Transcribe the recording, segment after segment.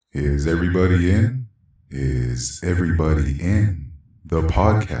Is everybody in? Is everybody in? The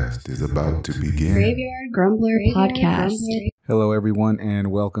podcast is about to begin. Graveyard Grumbler Podcast. Hello, everyone,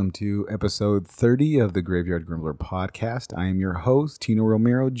 and welcome to episode 30 of the Graveyard Grumbler Podcast. I am your host, Tino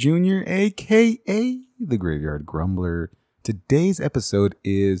Romero Jr., a.k.a. the Graveyard Grumbler. Today's episode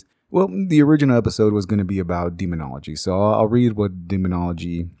is, well, the original episode was going to be about demonology, so I'll read what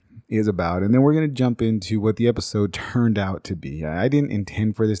demonology is about, and then we're going to jump into what the episode turned out to be. I didn't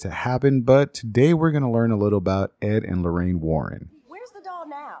intend for this to happen, but today we're going to learn a little about Ed and Lorraine Warren. Where's the doll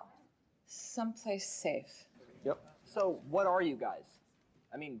now? Someplace safe. Yep. So, what are you guys?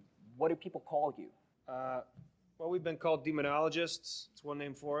 I mean, what do people call you? Well, we've been called demonologists. It's one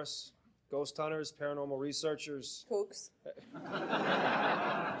name for us. Ghost hunters, paranormal researchers, Kooks.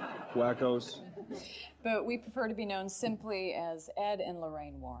 wackos. But we prefer to be known simply as Ed and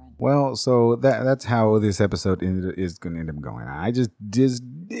Lorraine Warren. Well, so that's how this episode is going to end up going.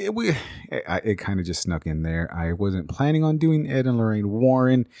 It kind of just snuck in there. I wasn't planning on doing Ed and Lorraine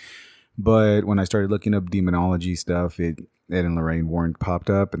Warren, but when I started looking up demonology stuff, Ed and Lorraine Warren popped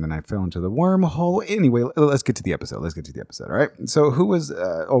up, and then I fell into the wormhole. Anyway, let's get to the episode. All right. So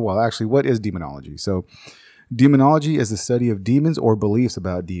what is demonology? So demonology is the study of demons or beliefs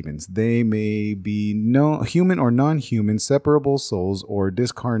about demons. They may be human or non-human, separable souls, or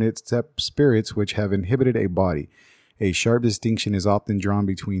discarnate spirits which have inhabited a body. A sharp distinction is often drawn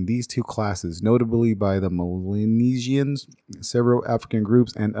between these two classes, notably by the Melanesians, several African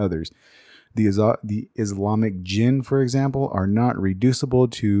groups, and others. The Islamic jinn, for example, are not reducible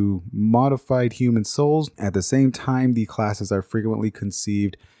to modified human souls. At the same time, the classes are frequently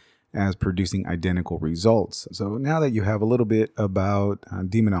conceived as producing identical results. So now that you have a little bit about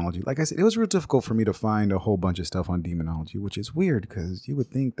demonology, like I said, it was real difficult for me to find a whole bunch of stuff on demonology, which is weird because you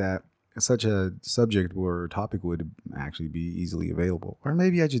would think that such a subject or topic would actually be easily available. Or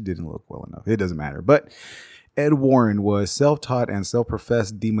maybe I just didn't look well enough. It doesn't matter. But Ed Warren was self-taught and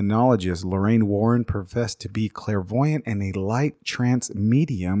self-professed demonologist. Lorraine Warren professed to be clairvoyant and a light trance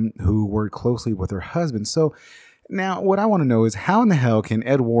medium who worked closely with her husband. So now what I want to know is how in the hell can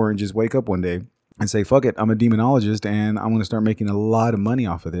Ed Warren just wake up one day and say, fuck it, I'm a demonologist and I'm going to start making a lot of money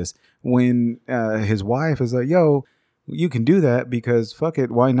off of this, when his wife is like, yo, you can do that because fuck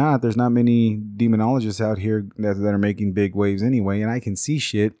it, why not? There's not many demonologists out here that are making big waves anyway, and I can see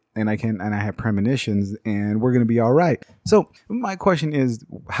shit, and I have premonitions, and we're gonna be all right. So my question is,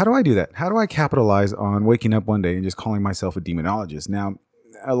 how do I do that? How do I capitalize on waking up one day and just calling myself a demonologist? Now,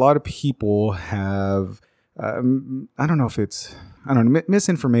 a lot of people have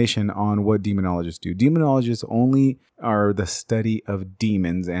misinformation on what demonologists do. Demonologists only are the study of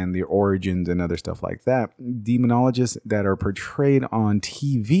demons and their origins and other stuff like that. Demonologists that are portrayed on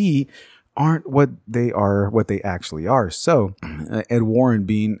TV aren't what they actually are. So Ed Warren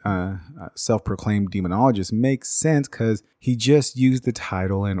being a self-proclaimed demonologist makes sense because he just used the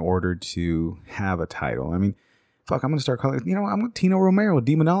title in order to have a title. I mean, fuck, I'm going to start calling, I'm Tino Romero,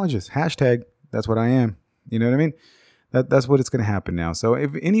 demonologist. Hashtag, that's what I am. You know what I mean? That's what it's going to happen now. So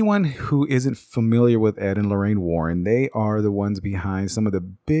if anyone who isn't familiar with Ed and Lorraine Warren, they are the ones behind some of the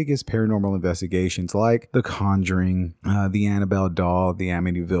biggest paranormal investigations like The Conjuring, the Annabelle doll, the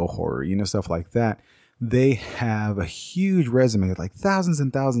Amityville horror, stuff like that. They have a huge resume, like thousands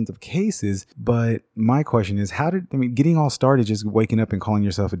and thousands of cases. But my question is, getting all started just waking up and calling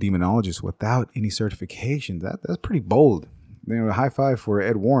yourself a demonologist without any certifications, that's pretty bold. High five for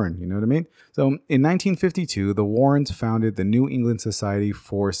Ed Warren, you know what I mean? So in 1952, the Warrens founded the New England Society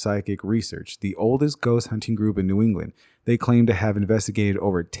for Psychic Research, the oldest ghost hunting group in New England. They claim to have investigated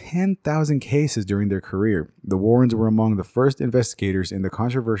over 10,000 cases during their career. The Warrens were among the first investigators in the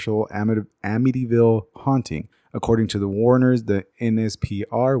controversial Amityville haunting. According to the Warners, the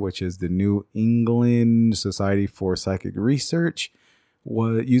NSPR, which is the New England Society for Psychic Research,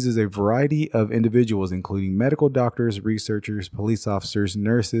 uses a variety of individuals, including medical doctors, researchers, police officers,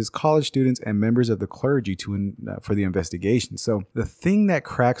 nurses, college students, and members of the clergy for the investigation. So the thing that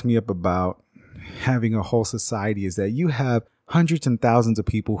cracks me up about having a whole society is that you have hundreds and thousands of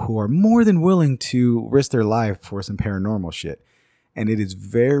people who are more than willing to risk their life for some paranormal shit. And it is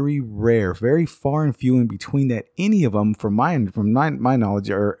very rare, very far and few in between that any of them, from my knowledge,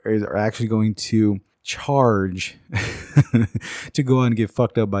 are actually going to charge to go out and get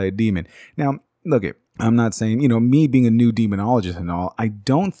fucked up by a demon. Now, look, I'm not saying, me being a new demonologist and all, I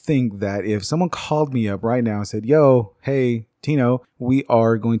don't think that if someone called me up right now and said, yo, hey, Tino, we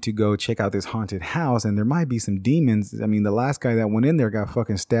are going to go check out this haunted house and there might be some demons. I mean, the last guy that went in there got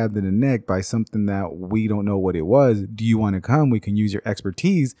fucking stabbed in the neck by something that we don't know what it was. Do you want to come? We can use your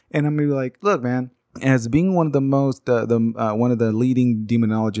expertise. And I'm going to be like, look, man, as being one of the most, one of the leading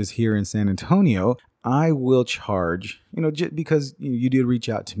demonologists here in San Antonio, I will charge, just because you did reach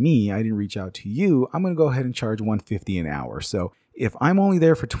out to me, I didn't reach out to you. I'm going to go ahead and charge $150 an hour. So if I'm only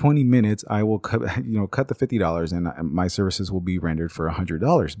there for 20 minutes, I will cut the $50 and my services will be rendered for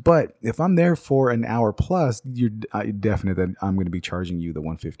 $100. But if I'm there for an hour plus, you're definite that I'm going to be charging you the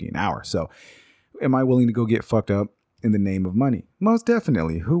 $150 an hour. So am I willing to go get fucked up in the name of money? Most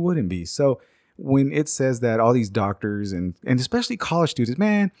definitely. Who wouldn't be? So when it says that all these doctors and especially college students,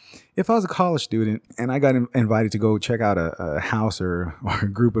 man, if I was a college student and I got invited to go check out a house or a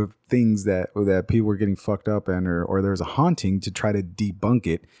group of things that people were getting fucked up in, or there's a haunting, to try to debunk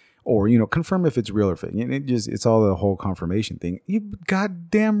it or, confirm if it's real or fake. And it's all the whole confirmation thing. You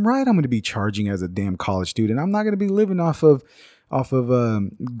goddamn right I'm going to be charging as a damn college student. I'm not going to be living off of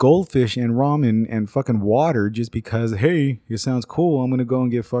goldfish and ramen and fucking water just because, hey, it sounds cool, I'm gonna go and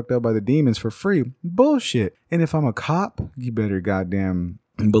get fucked up by the demons for free. Bullshit. And if I'm a cop, you better goddamn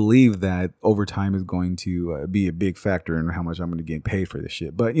believe that overtime is going to be a big factor in how much I'm going to get paid for this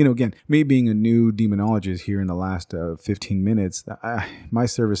shit. But, again, me being a new demonologist here in the last 15 minutes, my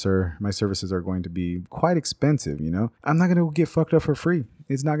services are going to be quite expensive, I'm not going to get fucked up for free.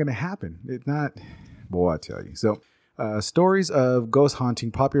 It's not going to happen. It's not, boy, I tell you. So, stories of ghost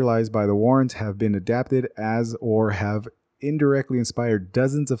haunting popularized by the Warrens have been adapted as or have indirectly inspired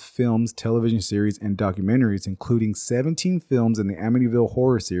dozens of films, television series, and documentaries, including 17 films in the Amityville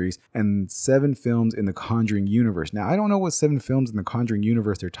horror series and 7 films in the Conjuring universe. Now, I don't know what 7 films in the Conjuring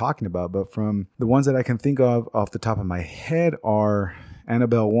universe they're talking about, but from the ones that I can think of off the top of my head are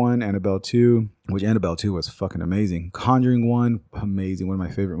Annabelle 1, Annabelle 2, which Annabelle 2 was fucking amazing. Conjuring 1, amazing, one of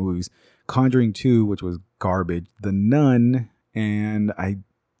my favorite movies. Conjuring 2, which was garbage. The Nun, and I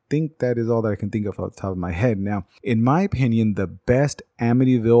think that is all that I can think of off the top of my head. Now, in my opinion, the best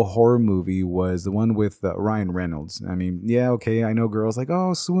Amityville horror movie was the one with Ryan Reynolds. I mean, yeah, okay, I know girls like,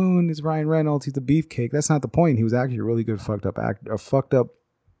 oh, swoon, it's Ryan Reynolds, he's a beefcake. That's not the point. He was actually a really good fucked up actor.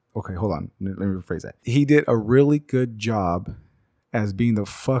 Okay, hold on. Let me rephrase that. He did a really good job as being the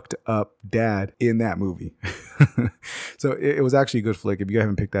fucked up dad in that movie. So it was actually a good flick. If you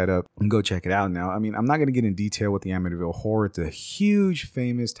haven't picked that up, go check it out now. I mean, I'm not going to get in detail with the Amityville horror. It's a huge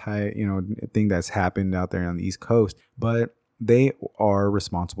famous thing that's happened out there on the East Coast, but they are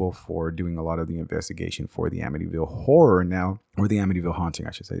responsible for doing a lot of the investigation for the Amityville horror now, or the Amityville haunting,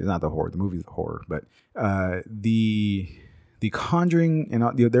 I should say. It's not the horror. The movie's the horror, but the Conjuring,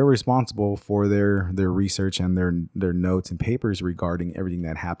 and they're responsible for their research and their notes and papers regarding everything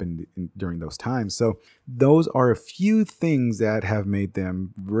that happened during those times. So those are a few things that have made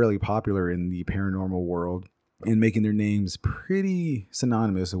them really popular in the paranormal world and making their names pretty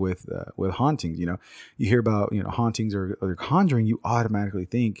synonymous with hauntings. You hear about hauntings or Conjuring, you automatically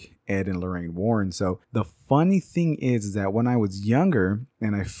think Ed and Lorraine Warren. So the funny thing is that when I was younger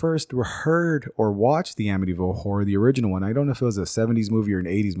and I first heard or watched the Amityville horror, the original one, I don't know if it was a 70s movie or an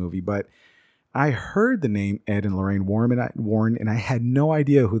 80s movie, but I heard the name Ed and Lorraine Warren, and I had no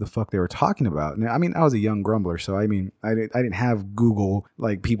idea who the fuck they were talking about. Now, I mean, I was a young grumbler, so I mean, I didn't have Google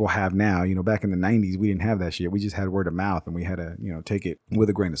like people have now. Back in the 90s, we didn't have that shit. We just had word of mouth, and we had to, take it with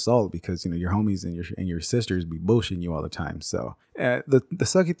a grain of salt because your homies and your sisters be bullshitting you all the time. So the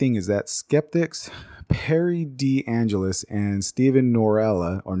sucky thing is that skeptics Perry D. Angelis and Steven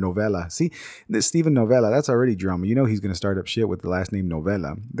Novella. See, this Steven Novella, that's already drama. He's going to start up shit with the last name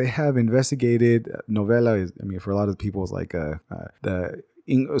Novella. They have investigated. Novella is, for a lot of people, it's like the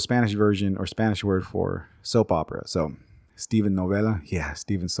Spanish version or Spanish word for soap opera. So Steven Novella, yeah,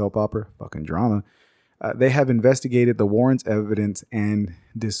 Steven soap opera, fucking drama. They have investigated the Warrens' evidence and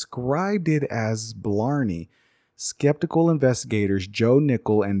described it as Blarney. Skeptical investigators Joe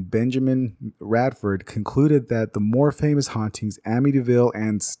Nickel and Benjamin Radford concluded that the more famous hauntings, Amityville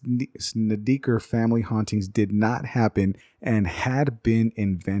and Snedeker family hauntings, did not happen and had been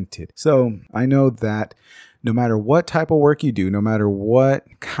invented. So I know that no matter what type of work you do, no matter what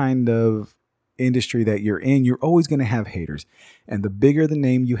kind of industry that you're in, you're always going to have haters. And the bigger the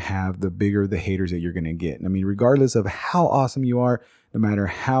name you have, the bigger the haters that you're going to get. I mean, regardless of how awesome you are, no matter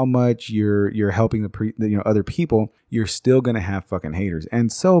how much you're helping other people, you're still going to have fucking haters.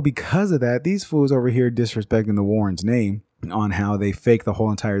 And so because of that, these fools over here disrespecting the Warrens' name on how they fake the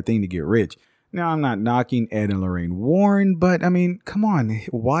whole entire thing to get rich. Now, I'm not knocking Ed and Lorraine Warren, but I mean, come on.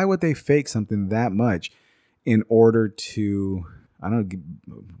 Why would they fake something that much in order to,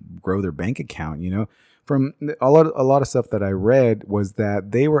 grow their bank account, From a lot of stuff that I read was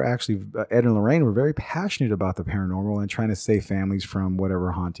that they were actually, Ed and Lorraine were very passionate about the paranormal and trying to save families from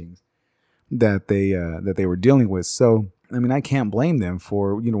whatever hauntings that they were dealing with. So I mean, I can't blame them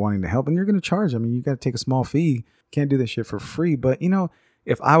for, wanting to help, and you're going to charge. I mean, you got to take a small fee. Can't do this shit for free. But,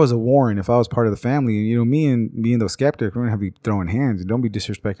 if I was a Warren, if I was part of the family, me and those skeptics, we're going to have to be throwing hands, and don't be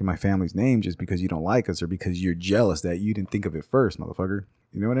disrespecting my family's name just because you don't like us or because you're jealous that you didn't think of it first, motherfucker.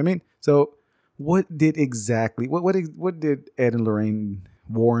 You know what I mean? So what did Ed and Lorraine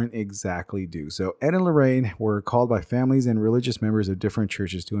Warren exactly do? So Ed and Lorraine were called by families and religious members of different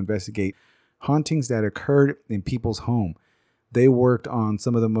churches to investigate hauntings that occurred in people's home. They worked on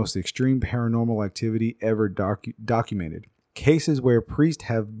some of the most extreme paranormal activity ever documented. Cases where priests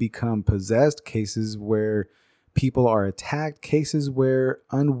have become possessed, cases where people are attacked, cases where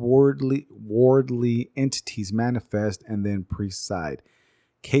unworldly entities manifest and then preside.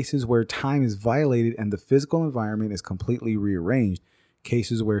 Cases where time is violated and the physical environment is completely rearranged.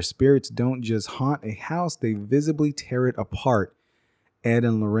 Cases where spirits don't just haunt a house, they visibly tear it apart. Ed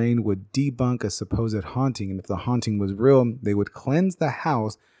and Lorraine would debunk a supposed haunting, and if the haunting was real, they would cleanse the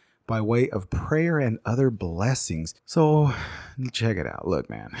house by way of prayer and other blessings. So check it out. Look,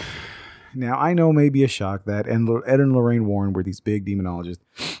 man. Now, I know may be a shock that Ed and Lorraine Warren were these big demonologists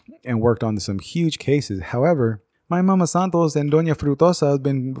and worked on some huge cases. However, my Mama Santos and Doña Frutosa have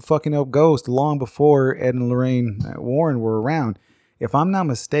been fucking up ghosts long before Ed and Lorraine Warren were around. If I'm not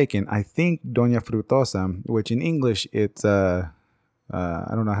mistaken, I think Doña Frutosa, which in English it's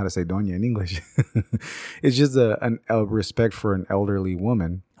I don't know how to say doña in English. It's just a respect for an elderly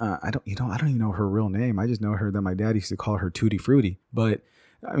woman. I don't even know her real name. I just know her that my dad used to call her Tutti Frutti. But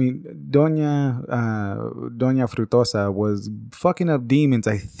I mean, Doña Frutosa was fucking up demons,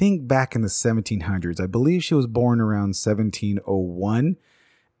 I think back in the 1700s. I believe she was born around 1701.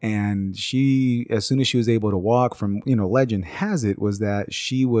 And she, as soon as she was able to walk, from, legend has it, was that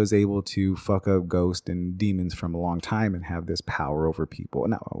she was able to fuck up ghosts and demons from a long time and have this power over people,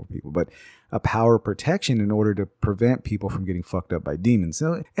 not over people, but a power of protection in order to prevent people from getting fucked up by demons.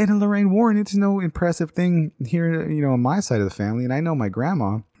 So Ed and Lorraine Warren, it's no impressive thing here, on my side of the family. And I know my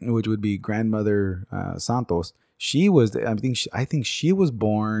grandma, which would be grandmother Santos, she was, I think she was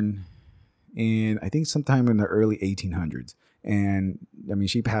born in, sometime in the early 1800s. And I mean,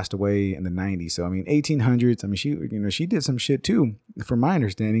 she passed away in the 90s. So, 1800s, she did some shit too, from my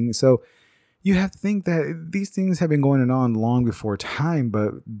understanding. So you have to think that these things have been going on long before time,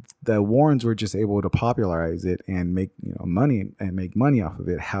 but the Warrens were just able to popularize it and make, money and make money off of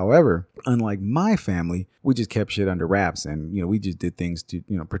it. However, unlike my family, we just kept shit under wraps and, we just did things to,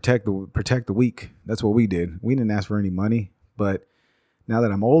 protect the weak. That's what we did. We didn't ask for any money, but now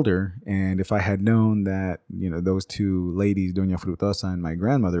that I'm older, and if I had known that, those two ladies, Doña Frutosa and my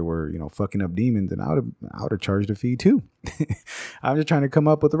grandmother, were, fucking up demons, then I would have charged a fee too. I'm just trying to come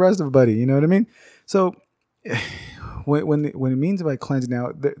up with the rest of everybody. You know what I mean? So when it means by cleansing,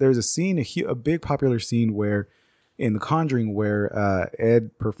 now there's a scene, a big popular scene where in The Conjuring, where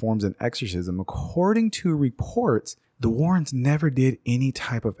Ed performs an exorcism. According to reports, the Warrens never did any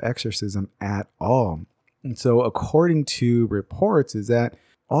type of exorcism at all. And so according to reports is that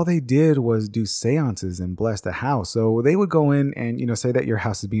all they did was do seances and bless the house. So they would go in and, say that your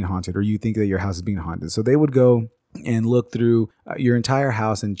house is being haunted, or you think that your house is being haunted. So they would go and look through your entire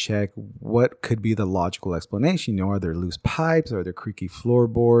house and check what could be the logical explanation. Are there loose pipes? Are there creaky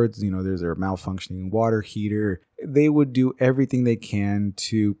floorboards? There's a malfunctioning water heater. They would do everything they can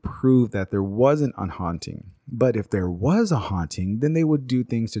to prove that there wasn't a haunting. But if there was a haunting, then they would do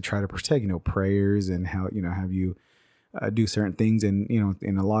things to try to protect, prayers and how, have you do certain things. And,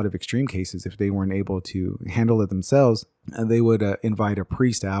 in a lot of extreme cases, if they weren't able to handle it themselves, they would invite a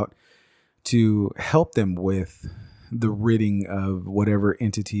priest out to help them with the ridding of whatever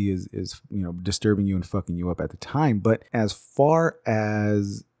entity is disturbing you and fucking you up at the time. But as far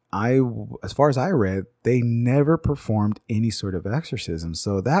as I read, they never performed any sort of exorcism.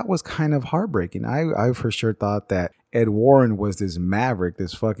 So that was kind of heartbreaking. I for sure thought that Ed Warren was this maverick,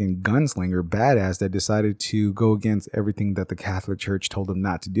 this fucking gunslinger badass that decided to go against everything that the Catholic Church told him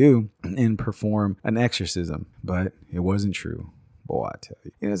not to do and perform an exorcism. But it wasn't true. Boy, I tell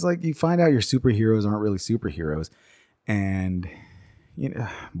you. It's like you find out your superheroes aren't really superheroes. And,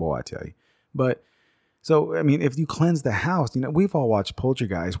 boy, I tell you. But so, if you cleanse the house, we've all watched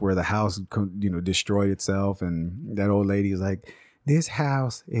Poltergeist where the house, destroyed itself. And that old lady is like, this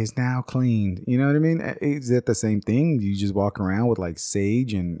house is now cleaned. You know what I mean? Is it the same thing? You just walk around with like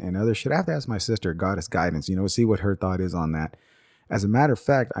sage and other shit? I have to ask my sister, Goddess Guidance, see what her thought is on that. As a matter of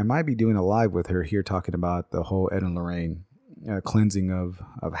fact, I might be doing a live with her here talking about the whole Ed and Lorraine cleansing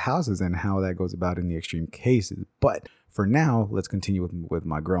of houses and how that goes about in the extreme cases. But for now, let's continue with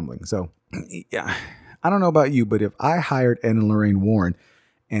my grumbling. So, yeah. I don't know about you, but if I hired Ed and Lorraine Warren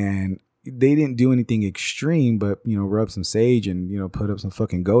and they didn't do anything extreme, but, you know, rub some sage and, you know, put up some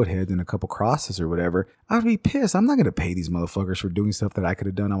fucking goat heads and a couple crosses or whatever, I would be pissed. I'm not going to pay these motherfuckers for doing stuff that I could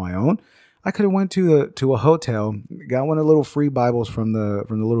have done on my own. I could have went to a hotel, got one of the little free Bibles from the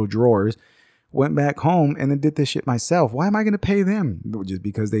little drawers, went back home and then did this shit myself. Why am I going to pay them? Just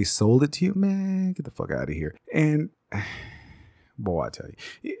because they sold it to you? Man, get the fuck out of here. And boy, I tell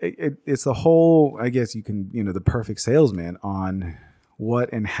you, it's the whole, I guess you can, you know, the perfect salesman on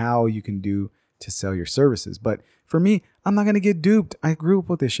what and how you can do to sell your services. But for me, I'm not going to get duped. I grew up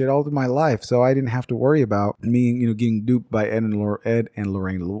with this shit all through my life. So I didn't have to worry about me, you know, getting duped by Ed and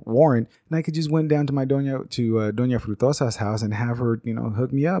Lorraine Warren. And I could just went down to my Doña Frutosa's house and have her, you know,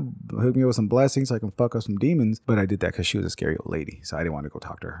 hook me up with some blessings so I can fuck up some demons. But I did that because she was a scary old lady. So I didn't want to go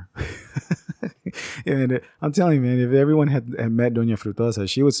talk to her. And I'm telling you, man, if everyone had met Doña Frutosa,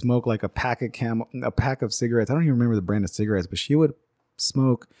 she would smoke like a pack of cigarettes. I don't even remember the brand of cigarettes, but she would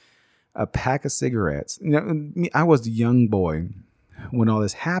smoke a pack of cigarettes. You know, I was a young boy when all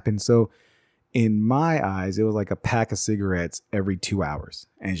this happened. So in my eyes, it was like a pack of cigarettes every 2 hours.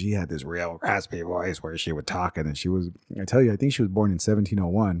 And she had this real raspy voice where she would talk. And then she was, I tell you, I think she was born in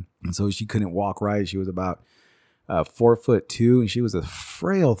 1701. And so she couldn't walk right. She was about 4'2", and she was a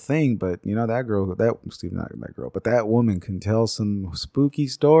frail thing. But you know, that woman can tell some spooky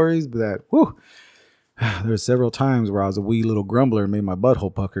stories, but that, whew, there were several times where I was a wee little grumbler and made my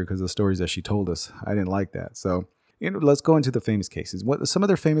butthole pucker because of the stories that she told us. I didn't like that. So, you know, let's go into the famous cases. Some of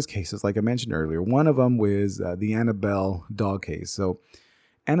their famous cases, like I mentioned earlier, one of them was the Annabelle doll case. So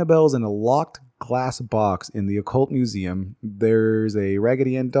Annabelle's in a locked glass box in the Occult Museum. There's a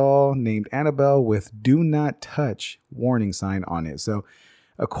Raggedy Ann doll named Annabelle with "Do Not Touch" warning sign on it. So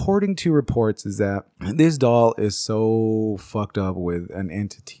according to reports, is that this doll is so fucked up with an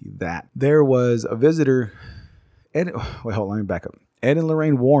entity that there was a visitor. Let me back up. Ed and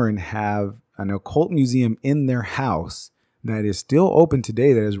Lorraine Warren have an occult museum in their house that is still open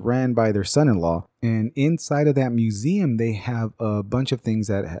today, that is ran by their son-in-law. And inside of that museum, they have a bunch of things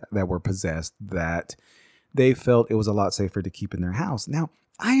that were possessed that they felt it was a lot safer to keep in their house. Now,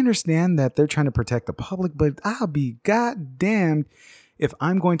 I understand that they're trying to protect the public, but I'll be goddamned if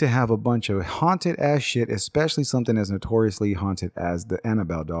I'm going to have a bunch of haunted ass shit, especially something as notoriously haunted as the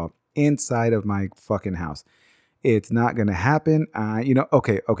Annabelle doll, inside of my fucking house. It's not going to happen.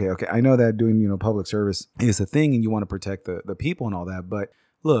 Okay. I know that doing, you know, public service is a thing and you want to protect the people and all that. But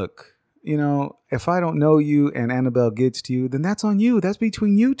look, you know, if I don't know you and Annabelle gets to you, then that's on you. That's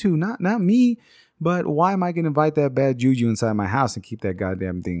between you two, not me. But why am I going to invite that bad juju inside my house and keep that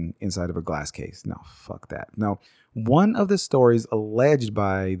goddamn thing inside of a glass case? No, fuck that. No. One of the stories alleged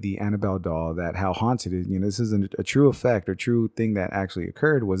by the Annabelle doll that how haunted it, you know, this is a true effect or true thing that actually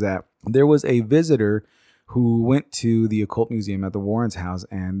occurred, was that there was a visitor who went to the Occult Museum at the Warren's house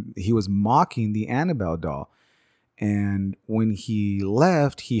and he was mocking the Annabelle doll. And when he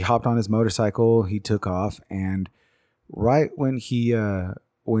left, he hopped on his motorcycle, he took off, and right when he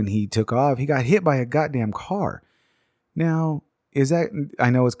took off, he got hit by a goddamn car. Now, is that, I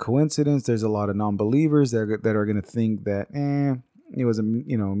know it's coincidence. There's a lot of non-believers that are going to think that, it was a,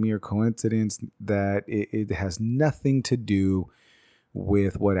 you know, mere coincidence, that it has nothing to do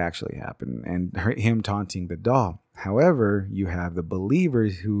with what actually happened and him taunting the doll. However, you have the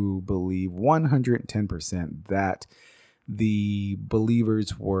believers who believe 110% that the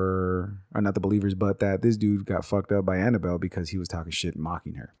believers were, or not the believers, but that this dude got fucked up by Annabelle because he was talking shit and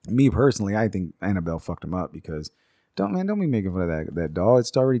mocking her. Me personally, I think Annabelle fucked him up because don't be making fun of that doll.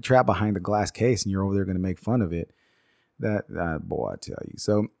 It's already trapped behind the glass case and you're over there going to make fun of it. Boy, I tell you.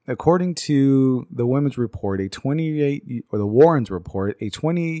 So according to the women's report, the Warrens report, a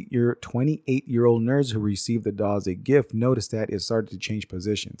 28-year-old nurse who received the doll as a gift noticed that it started to change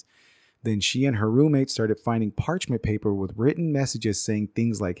positions. Then she and her roommate started finding parchment paper with written messages saying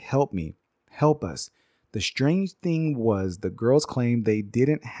things like, "Help me, help us." The strange thing was the girls claimed they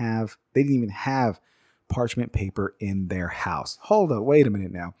didn't even have parchment paper in their house. Hold up, wait a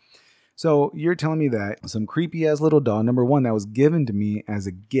minute now. So you're telling me that some creepy ass little doll, number one, that was given to me as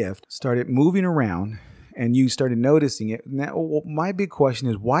a gift, started moving around and you started noticing it. Now, my big question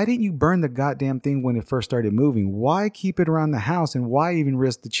is, why didn't you burn the goddamn thing when it first started moving? Why keep it around the house, and why even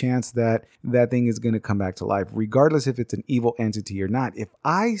risk the chance that that thing is going to come back to life, regardless if it's an evil entity or not? If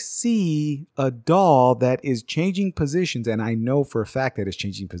I see a doll that is changing positions, and I know for a fact that it's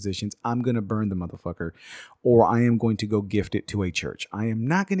changing positions, I'm going to burn the motherfucker, or I am going to go gift it to a church. I am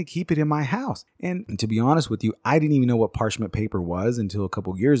not going to keep it in my house. And to be honest with you, I didn't even know what parchment paper was until a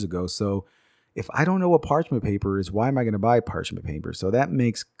couple years ago. So If I don't know what parchment paper is, why am I going to buy parchment paper? So that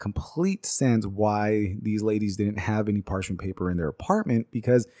makes complete sense why these ladies didn't have any parchment paper in their apartment,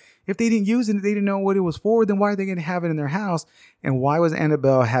 because if they didn't use it, they didn't know what it was for, then why are they going to have it in their house? And why was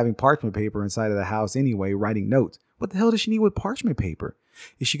Annabelle having parchment paper inside of the house anyway, writing notes? What the hell does she need with parchment paper?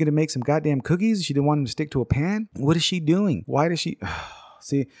 Is she going to make some goddamn cookies? She didn't want them to stick to a pan? What is she doing? Why does she...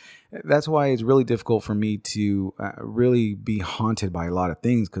 See, that's why it's really difficult for me to really be haunted by a lot of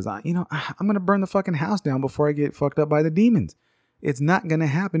things, because I'm going to burn the fucking house down before I get fucked up by the demons. It's not going to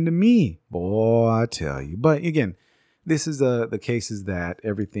happen to me. Boy, I tell you. But again, this is the cases that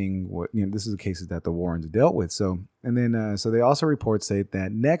this is the cases that the Warrens dealt with. So, and then, so they also report say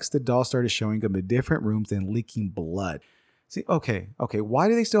that next the doll started showing up in different rooms and leaking blood. See, okay. Why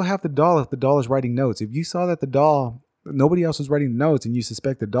do they still have the doll if the doll is writing notes? If you saw that the doll... nobody else was writing notes and you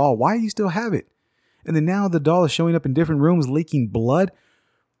suspect the doll, why do you still have it? And then now the doll is showing up in different rooms leaking blood.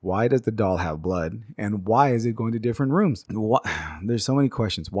 Why does the doll have blood? And why is it going to different rooms? There's so many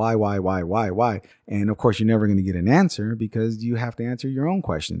questions. Why? And of course, you're never going to get an answer because you have to answer your own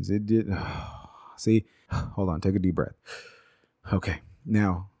questions. See, hold on, take a deep breath. Okay,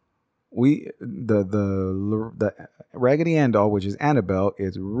 now the Raggedy Ann doll, which is Annabelle,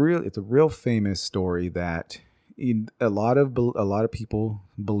 it's a real famous story that a lot of people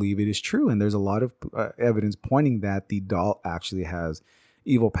believe it is true, and there's a lot of evidence pointing that the doll actually has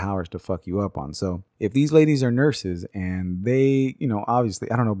evil powers to fuck you up on. So if these ladies are nurses and they, obviously,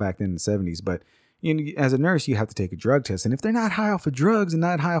 I don't know back then in the 70s, but as a nurse, you have to take a drug test, and if they're not high off of drugs and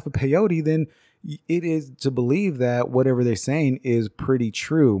not high off of peyote, then it is to believe that whatever they're saying is pretty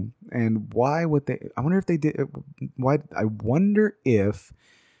true. And why would they? I wonder if they did. I wonder if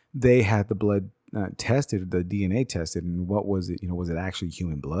they had the blood tested, the DNA tested, and what was it? Was it actually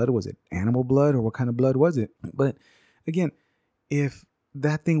human blood? Was it animal blood, or what kind of blood was it? But again, if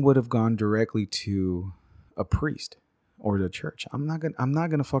that thing would have gone directly to a priest or the church, I'm not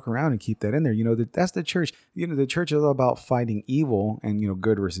gonna fuck around and keep that in there. That's the church. The church is all about fighting evil and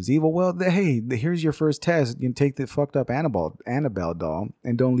good versus evil. Well, here's your first test. You can take the fucked up Annabelle doll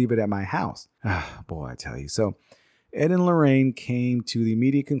and don't leave it at my house. Boy, I tell you. So Ed and Lorraine came to the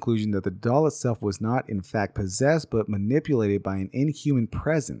immediate conclusion that the doll itself was not in fact possessed, but manipulated by an inhuman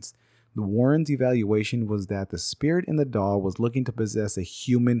presence. The Warrens' evaluation was that the spirit in the doll was looking to possess a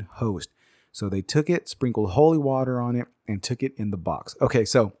human host. So they took it, sprinkled holy water on it, and took it in the box. Okay,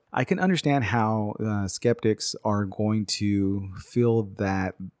 so I can understand how skeptics are going to feel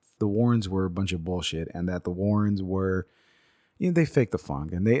that the Warrens were a bunch of bullshit and that the Warrens were, they faked the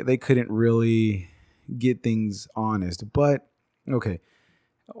funk and they couldn't really get things honest. But okay,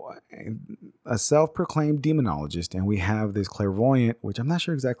 a self-proclaimed demonologist, and we have this clairvoyant, which I'm not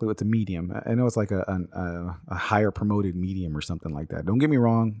sure exactly what's a medium. I know it's like a higher promoted medium or something like that. Don't get me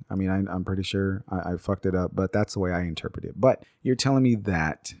wrong. I mean, I'm pretty sure I fucked it up, but that's the way I interpret it. But you're telling me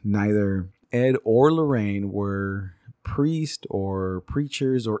that neither Ed or Lorraine were priests or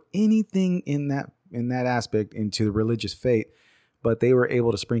preachers or anything in that aspect into the religious faith, but they were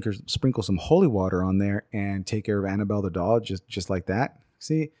able to sprinkle some holy water on there and take care of Annabelle the doll just like that.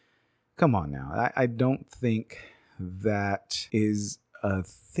 See, come on now. I don't think that is a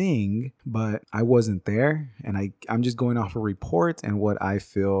thing, but I wasn't there, and I'm just going off of reports and what I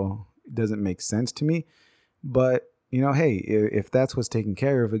feel doesn't make sense to me. But hey, if that's what's taken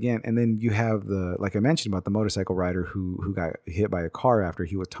care of, again, and then you have like I mentioned about the motorcycle rider who got hit by a car after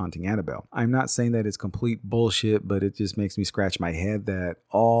he was taunting Annabelle. I'm not saying that it's complete bullshit, but it just makes me scratch my head that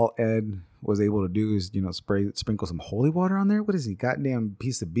all Ed was able to do is, sprinkle some holy water on there. What is he, goddamn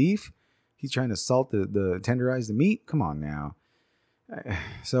piece of beef? He's trying to tenderize the meat? Come on now.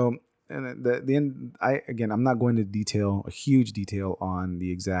 So, and the end, I'm not going to a huge detail on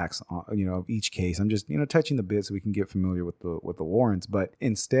the exacts, of each case. I'm just, touching the bit so we can get familiar with the Warrens. But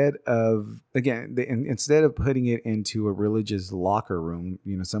instead of putting it into a religious locker room,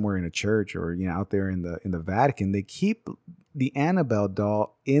 somewhere in a church or, out there in the Vatican, they keep the Annabelle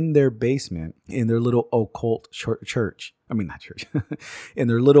doll in their basement, in their little occult church. I mean, not church, in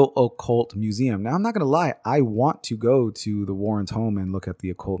their little occult museum. Now, I'm not going to lie. I want to go to the Warrens' home and look at the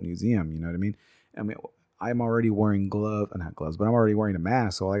occult museum. You know what I mean? I'm already wearing not gloves, but I'm already wearing a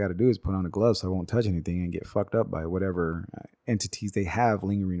mask. So all I got to do is put on a glove so I won't touch anything and get fucked up by whatever entities they have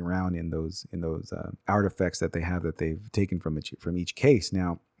lingering around in those artifacts that they have that they've taken from each case.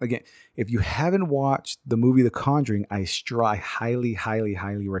 Now, again, if you haven't watched the movie The Conjuring, I highly, highly,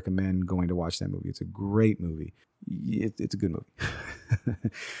 highly recommend going to watch that movie. It's a great movie. It's a good movie.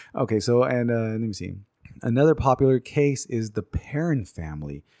 Okay, so let me see. Another popular case is the Perron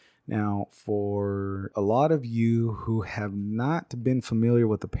family. Now, for a lot of you who have not been familiar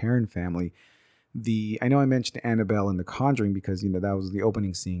with the Perron family, I know I mentioned Annabelle in The Conjuring because, that was the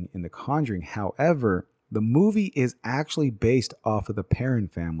opening scene in The Conjuring. However, the movie is actually based off of the Perron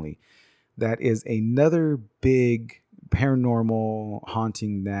family. That is another big paranormal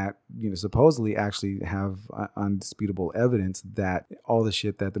haunting that, supposedly actually have undisputable evidence that all the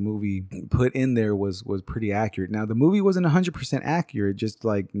shit that the movie put in there was pretty accurate. Now, the movie wasn't 100% accurate, just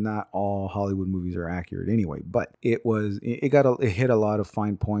like not all Hollywood movies are accurate anyway, but it hit a lot of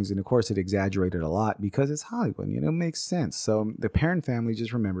fine points, and of course it exaggerated a lot because it's Hollywood, it makes sense. So the Perron family,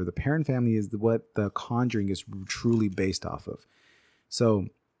 just remember, the Perron family is what The Conjuring is truly based off of. So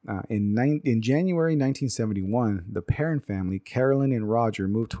in January 1971, the Perron family, Carolyn and Roger,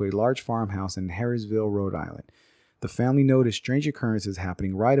 moved to a large farmhouse in Harrisville, Rhode Island. The family noticed strange occurrences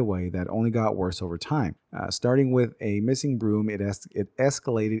happening right away that only got worse over time. Starting with a missing broom, it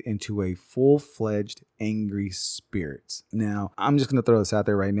escalated into a full-fledged angry spirits. Now, I'm just going to throw this out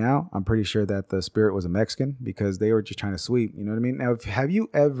there right now. I'm pretty sure that the spirit was a Mexican because they were just trying to sweep. You know what I mean? Now, have you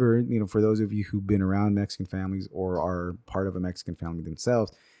ever, for those of you who've been around Mexican families or are part of a Mexican family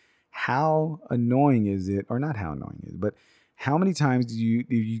themselves, how annoying is it, or not how annoying is it, but how many times do you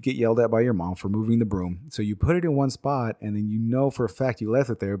get yelled at by your mom for moving the broom? So you put it in one spot and then for a fact you left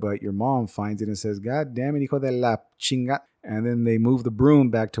it there, but your mom finds it and says, "God damn it, hijo de la chinga." And then they move the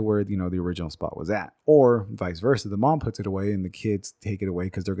broom back to where, the original spot was at. Or vice versa. The mom puts it away and the kids take it away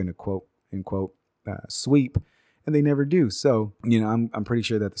because they're going to quote unquote sweep. And they never do. So, I'm pretty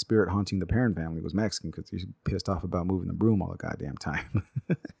sure that the spirit haunting the Perron family was Mexican because he's pissed off about moving the broom all the goddamn time.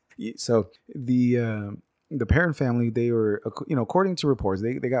 So the Perron family, they were, according to reports,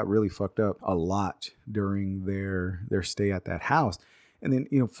 they got really fucked up a lot during their stay at that house. And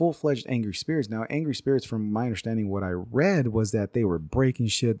then, full-fledged angry spirits. Now, angry spirits, from my understanding, what I read was that they were breaking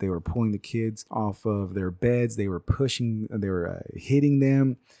shit. They were pulling the kids off of their beds. They were hitting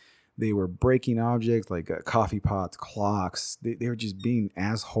them. They were breaking objects like coffee pots, clocks. They were just being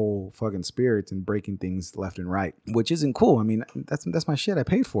asshole fucking spirits and breaking things left and right, which isn't cool. I mean, that's my shit. I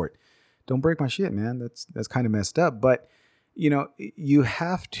paid for it. Don't break my shit, man. That's kind of messed up. But, you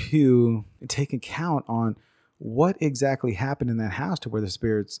have to take account on what exactly happened in that house to where the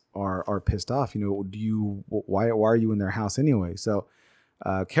spirits are pissed off. Why are you in their house anyway? So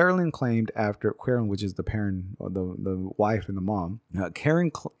Carolyn claimed Carolyn, which is the parent, the wife and the mom,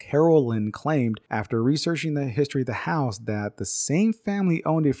 Carolyn claimed after researching the history of the house that the same family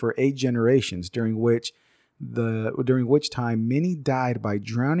owned it for 8 generations, during which time many died by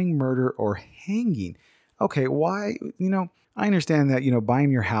drowning, murder, or hanging. Okay, why? I understand that, buying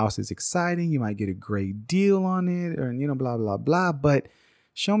your house is exciting. You might get a great deal on it, or, blah, blah, blah. But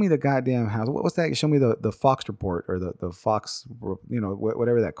show me the goddamn house. What's that? Show me the Fox report, or the Fox,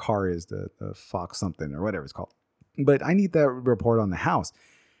 whatever that car is, the Fox something or whatever it's called. But I need that report on the house.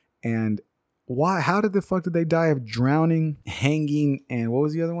 And why? How the fuck did they die of drowning, hanging, and what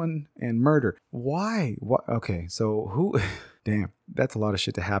was the other one? And murder. Why? What? Okay, so who? Damn, that's a lot of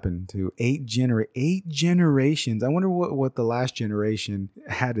shit to happen to 8 generations. I wonder what the last generation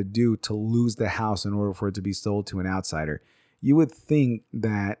had to do to lose the house in order for it to be sold to an outsider. You would think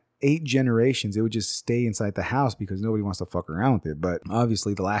that 8 generations, it would just stay inside the house because nobody wants to fuck around with it. But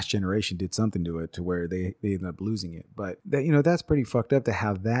obviously the last generation did something to it to where they ended up losing it. But that, that's pretty fucked up to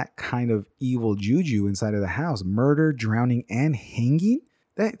have that kind of evil juju inside of the house. Murder, drowning, and hanging.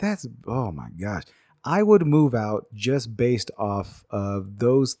 That's, oh my gosh. I would move out just based off of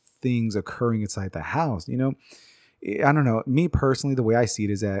those things occurring inside the house. I don't know. Me personally, the way I see it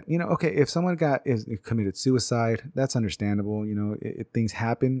is that, okay, if someone committed suicide, that's understandable. Things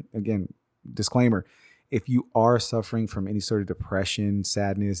happen. Again, disclaimer, if you are suffering from any sort of depression,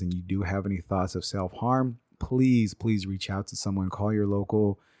 sadness, and you do have any thoughts of self-harm, please reach out to someone. Call your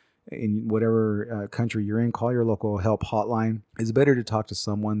local, in whatever country you're in, call your local help hotline. It's better to talk to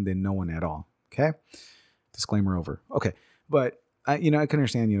someone than no one at all. Okay. Disclaimer over. Okay. But I can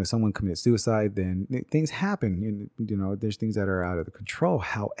understand, someone commits suicide, then things happen. There's things that are out of the control.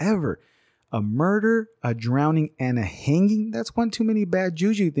 However, a murder, a drowning, and a hanging, that's one too many bad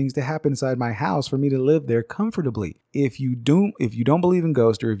juju things to happen inside my house for me to live there comfortably. If you don't believe in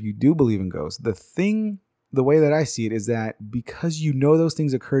ghosts, or if you do believe in ghosts, the way that I see it is that because those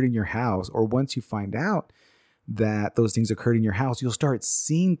things occurred in your house, or once you find out that those things occurred in your house, you'll start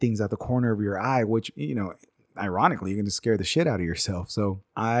seeing things at the corner of your eye, which, ironically, you're going to scare the shit out of yourself. So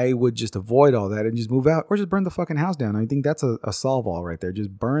I would just avoid all that and just move out, or just burn the fucking house down. I think that's a solve all right there.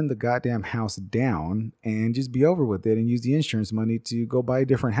 Just burn the goddamn house down and just be over with it, and use the insurance money to go buy a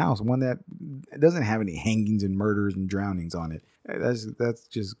different house, one that doesn't have any hangings and murders and drownings on it. That's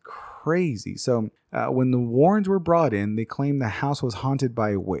just crazy. So when the Warrens were brought in, they claimed the house was haunted by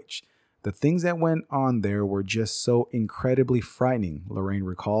a witch. The things that went on there were just so incredibly frightening, Lorraine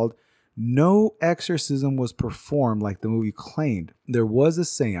recalled. No exorcism was performed like the movie claimed. There was a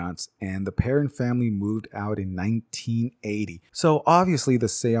seance, and the Perron family moved out in 1980. So obviously the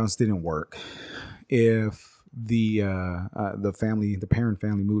seance didn't work. If the Perron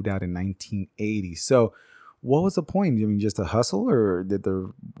family moved out in 1980, so what was the point? I mean, just a hustle, or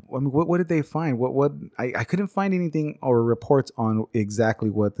what did they find? I couldn't find anything or reports on exactly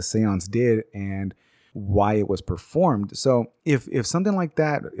what the seance did and why it was performed. So if something like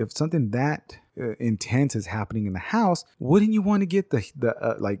that, if something that intense is happening in the house, wouldn't you want to get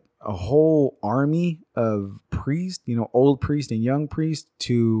the like a whole army of priests, old priests and young priests,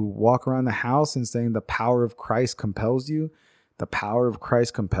 to walk around the house and saying the power of Christ compels you? The power of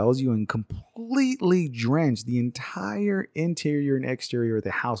Christ compels you, and completely drench the entire interior and exterior of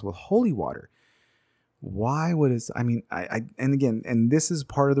the house with holy water. Why would it? I mean, and this is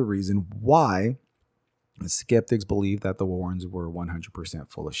part of the reason why skeptics believe that the Warrens were 100%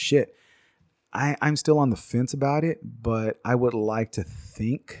 full of shit. I'm still on the fence about it, but I would like to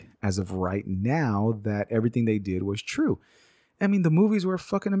think, as of right now, that everything they did was true. I mean, the movies were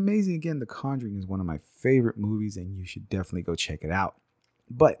fucking amazing. Again, The Conjuring is one of my favorite movies, and you should definitely go check it out.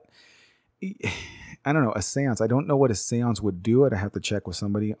 But I don't know, a seance. I don't know what a seance would do. I'd have to check with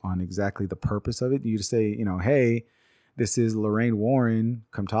somebody on exactly the purpose of it. You just say, hey, this is Lorraine Warren.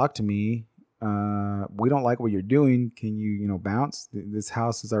 Come talk to me. We don't like what you're doing. Can you, bounce? This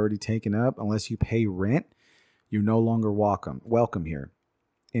house is already taken up. Unless you pay rent, you're no longer welcome here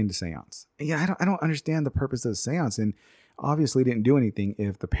in the seance. Yeah, I don't understand the purpose of the seance, and obviously didn't do anything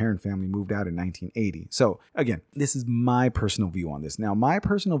if the Perron family moved out in 1980. So again, this is my personal view on this. Now, my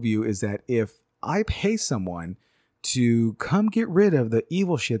personal view is that if I pay someone to come get rid of the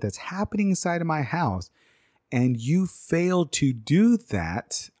evil shit that's happening inside of my house, and you fail to do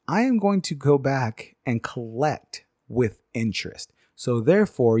that, I am going to go back and collect with interest. So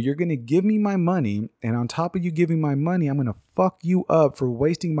therefore, you're going to give me my money, and on top of you giving my money, I'm going to fuck you up for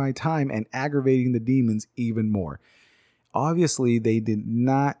wasting my time and aggravating the demons even more. Obviously, they did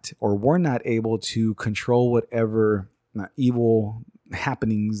not or were not able to control whatever evil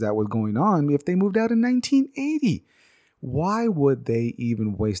happenings that was going on if they moved out in 1980. Why would they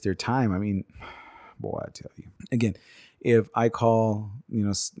even waste their time? I mean, boy, I tell you. Again, if I call,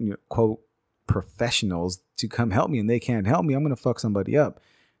 quote, professionals to come help me and they can't help me, I'm going to fuck somebody up.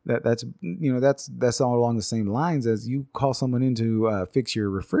 That's all along the same lines as you call someone in to fix your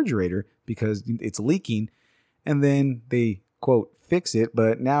refrigerator because it's leaking, and then they, quote, fix it,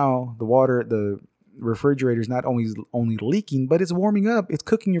 but now the refrigerator is not only leaking, but it's warming up. It's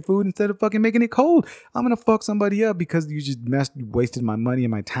cooking your food instead of fucking making it cold. I'm going to fuck somebody up because you just wasted my money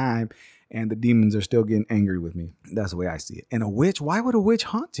and my time, and the demons are still getting angry with me. That's the way I see it. And a witch, why would a witch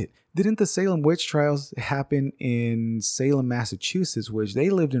haunt it? Didn't the Salem witch trials happen in Salem, Massachusetts, which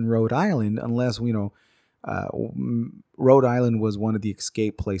they lived in Rhode Island, unless, Rhode Island was one of the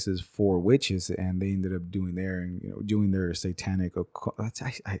escape places for witches, and they ended up doing their satanic,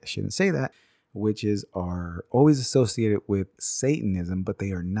 I shouldn't say that. Witches are always associated with Satanism, but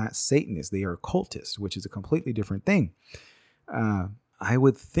they are not Satanists. They are occultists, which is a completely different thing. I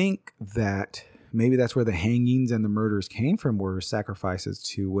would think that maybe that's where the hangings and the murders came from, were sacrifices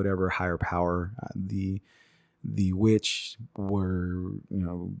to whatever higher power the witch were,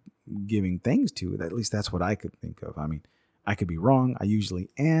 giving things to. At least that's what I could think of. I mean, I could be wrong. I usually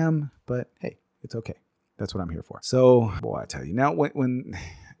am, but hey, it's okay. That's what I'm here for. So, boy, I tell you now, when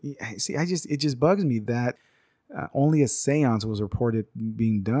see, it just bugs me that only a seance was reported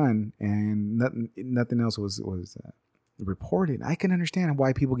being done, and nothing else was reported. I can understand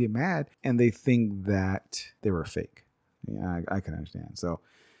why people get mad and they think that they were fake. Yeah, I can understand. So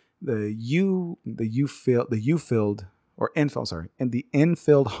the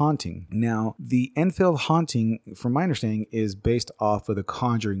Enfield haunting. Now, the Enfield haunting, from my understanding, is based off of The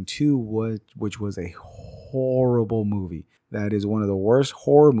Conjuring 2, which was a horrible movie. That is one of the worst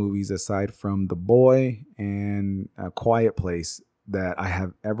horror movies, aside from The Boy and A Quiet Place, that I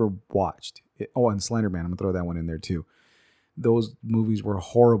have ever watched. And Slender Man. I'm going to throw that one in there too. Those movies were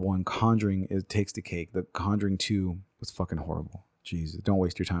horrible, and Conjuring, it takes the cake. The Conjuring 2 was fucking horrible. Jesus, don't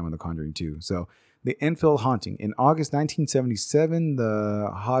waste your time on The Conjuring 2. So, the Enfield haunting. In August 1977, the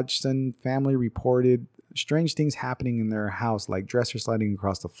Hodgson family reported strange things happening in their house, like dressers sliding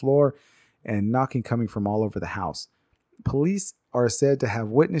across the floor and knocking coming from all over the house. Police are said to have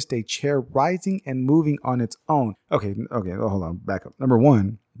witnessed a chair rising and moving on its own. Okay, hold on, back up. Number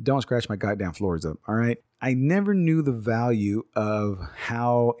one, don't scratch my goddamn floors up. All right. I never knew the value of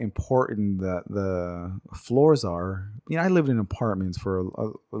how important the floors are. You know, I lived in apartments for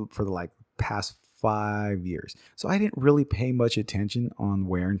the like past 5 years. So I didn't really pay much attention on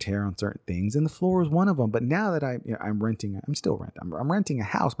wear and tear on certain things. And the floor was one of them. But now that I'm renting, I'm still renting. I'm renting a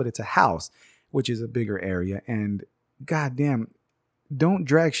house, but it's a house, which is a bigger area. And goddamn, don't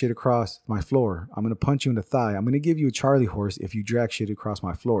drag shit across my floor. I'm going to punch you in the thigh. I'm going to give you a Charlie horse if you drag shit across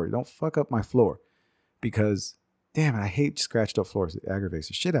my floor. Don't fuck up my floor, because damn it, I hate scratched up floors. It aggravates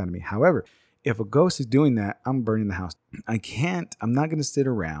the shit out of me. However, if a ghost is doing that, I'm burning the house. I'm not going to sit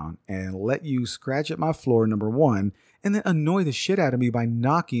around and let you scratch at my floor, number one, and then annoy the shit out of me by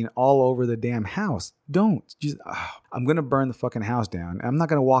knocking all over the damn house. Don't. I'm going to burn the fucking house down. I'm not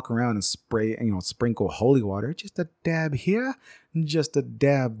going to walk around and sprinkle holy water. Just a dab here, just a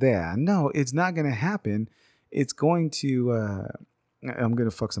dab there. No, it's not going to happen. It's going to, I'm going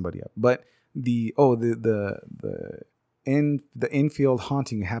to fuck somebody up. But the Enfield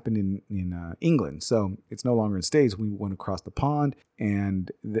haunting happened in England, so it's no longer in States. We went across the pond,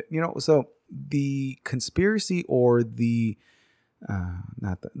 and so the conspiracy or the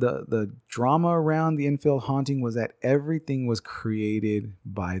drama around the Enfield haunting was that everything was created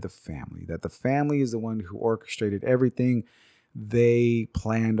by the family. That the family is the one who orchestrated everything. They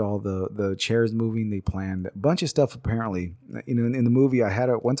planned all the chairs moving. They planned a bunch of stuff. Apparently, in the movie,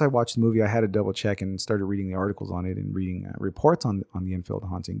 once I watched the movie, I had to double check and started reading the articles on it and reading reports on the Enfield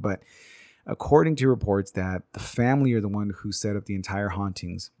haunting. But according to reports, that the family are the one who set up the entire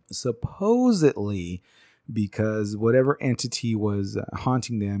hauntings, supposedly because whatever entity was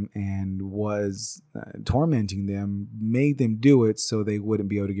haunting them and was tormenting them made them do it so they wouldn't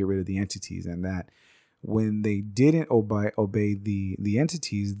be able to get rid of the entities, and that when they didn't obey the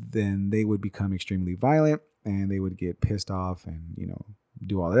entities, then they would become extremely violent and they would get pissed off and,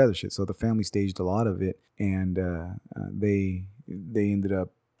 do all that other shit. So the family staged a lot of it, and they ended up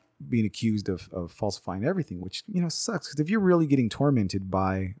being accused of falsifying everything, which, sucks. Because if you're really getting tormented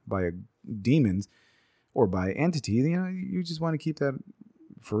by demons or by entity, you just want to keep that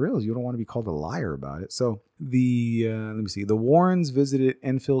for real. You don't want to be called a liar about it. So the Warrens visited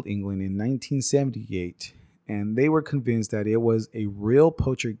Enfield, England in 1978, and they were convinced that it was a real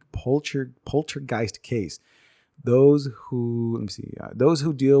poltergeist case. Those who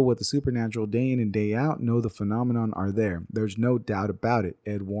deal with the supernatural day in and day out know the phenomenon are there. There's no doubt about it.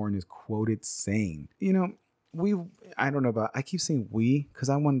 Ed Warren is quoted saying, I don't know about, I keep saying we, because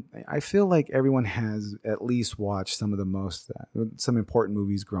I feel like everyone has at least watched some of the most, some important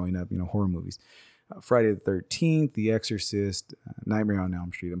movies growing up, horror movies. Friday the 13th, The Exorcist, Nightmare on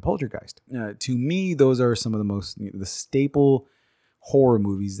Elm Street, and Poltergeist. To me, those are some of the most, the staple horror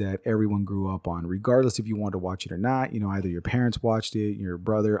movies that everyone grew up on, regardless if you want to watch it or not. Either your parents watched it, your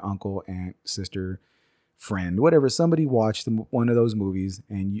brother, uncle, aunt, sister, friend, whatever, somebody watched one of those movies,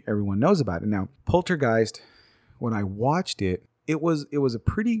 and everyone knows about it. Now, Poltergeist, when I watched it, it was a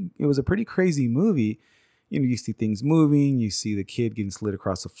pretty crazy movie. You see things moving, you see the kid getting slid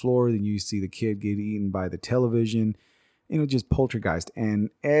across the floor, then you see the kid get eaten by the television, just Poltergeist. And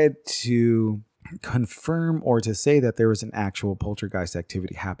Ed, to confirm or to say that there was an actual poltergeist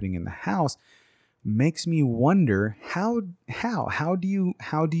activity happening in the house makes me wonder how do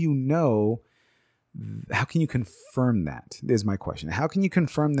you know? How can you confirm that is my question. How can you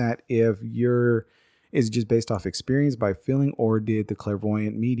confirm that if is it just based off experience by feeling, or did the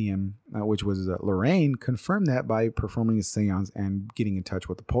clairvoyant medium, which was Lorraine, confirm that by performing a seance and getting in touch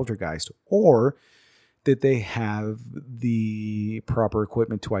with the poltergeist? Or did they have the proper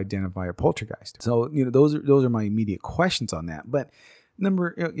equipment to identify a poltergeist? So, those are my immediate questions on that. But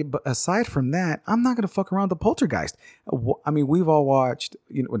aside from that, I'm not going to fuck around with the poltergeist. I mean, we've all watched,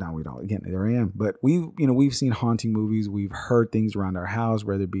 now we don't, again, there I am, but we've seen haunting movies. We've heard things around our house,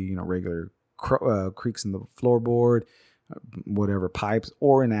 whether it be, regular creaks in the floorboard, whatever, pipes,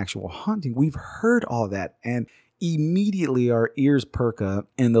 or an actual haunting. We've heard all that, and immediately our ears perk up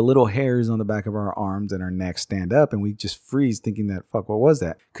and the little hairs on the back of our arms and our necks stand up, and we just freeze thinking that, fuck, what was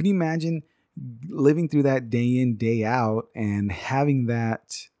that? Could you imagine living through that day in, day out, and having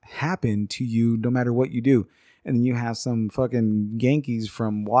that happen to you no matter what you do? And then you have some fucking Yankees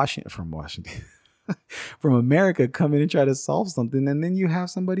from Washington, from America come in and try to solve something, and then you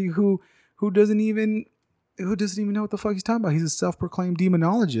have somebody who doesn't even know what the fuck he's talking about. He's a self-proclaimed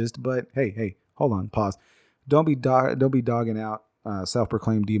demonologist, but hey, hold on, pause. Don't be dogging out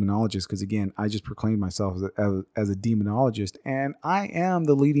self-proclaimed demonologist, because again, I just proclaimed myself as a demonologist, and I am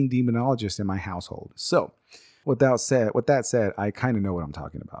the leading demonologist in my household. So, with that said, I kind of know what I'm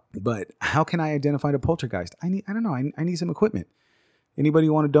talking about. But how can I identify the poltergeist? I need some equipment. Anybody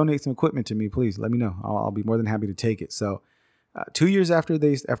want to donate some equipment to me, please let me know. I'll be more than happy to take it. So 2 years after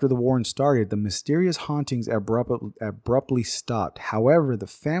the Warrens started, the mysterious hauntings abruptly stopped. However, the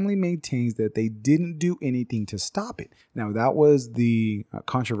family maintains that they didn't do anything to stop it. Now, that was the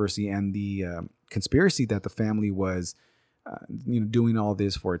controversy and the conspiracy, that the family was doing all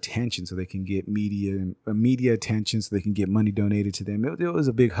this for attention, so they can get media attention, so they can get money donated to them. It was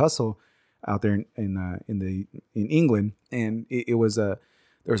a big hustle out there in England, and it was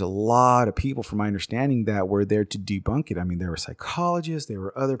there was a lot of people, from my understanding, that were there to debunk it. I mean, there were psychologists, there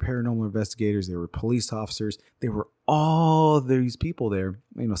were other paranormal investigators, there were police officers, there were all these people there,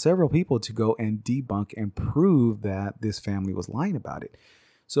 several people, to go and debunk and prove that this family was lying about it.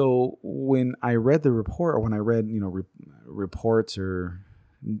 So when I read the report, or when I read, reports or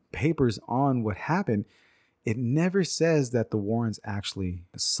papers on what happened, it never says that the Warrens actually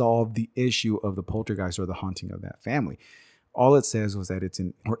solved the issue of the poltergeist or the haunting of that family. All it says was that it's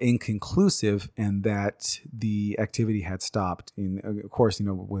inconclusive, and that the activity had stopped. Of course,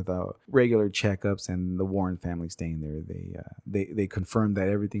 with regular checkups and the Warren family staying there, they confirmed that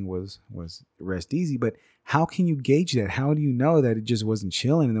everything was rest easy. But how can you gauge that? How do you know that it just wasn't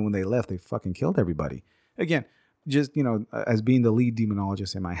chilling, and then when they left, they fucking killed everybody? Again, just as being the lead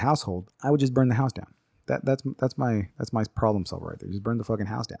demonologist in my household, I would just burn the house down. That's my problem solver right there. Just burn the fucking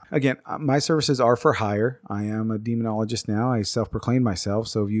house down. Again, my services are for hire. I am a demonologist now. I self-proclaim myself.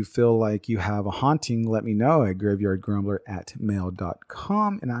 So if you feel like you have a haunting, let me know at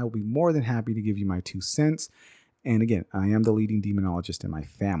graveyardgrumbler@mail.com, and I will be more than happy to give you my 2 cents. And again, I am the leading demonologist in my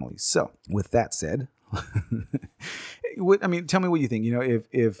family. So with that said, tell me what you think.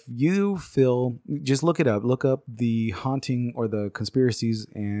 If you feel, just look it up. Look up the haunting or the conspiracies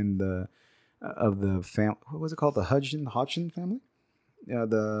and of the family. What was it called? The Hodgson family?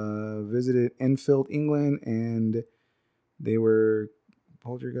 The visited Enfield, England, and they were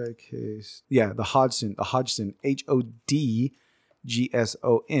poltergeist case. Yeah, the Hodgson, Hodgson,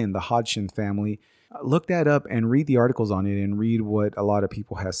 the Hodgson family. Look that up and read the articles on it, and read what a lot of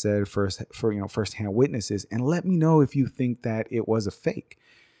people have said firsthand witnesses, and let me know if you think that it was a fake.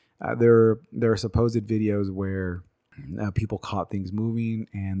 There are supposed videos where people caught things moving,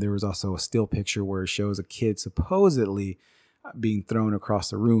 and there was also a still picture where it shows a kid supposedly being thrown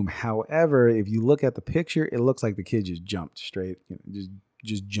across the room. However, if you look at the picture, it looks like the kid just jumped straight,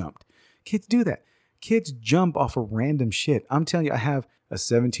 just jumped. Kids do that. Kids jump off of random shit. I'm telling you, I have a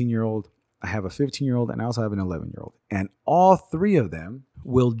 17-year-old, I have a 15-year-old, and I also have an 11-year-old, and all three of them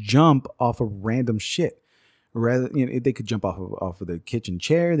will jump off of random shit. Rather, they could jump off of the kitchen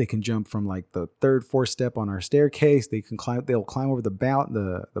chair. They can jump from like the 3rd, 4th step on our staircase. They'll climb over the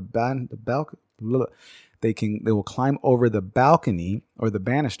balcony. They will climb over the balcony or the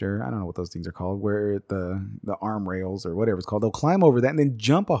banister. I don't know what those things are called, where the arm rails or whatever it's called. They'll climb over that and then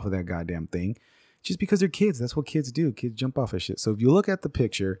jump off of that goddamn thing, just because they're kids. That's what kids do. Kids jump off of shit. So if you look at the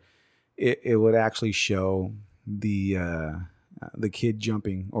picture, it would actually show the kid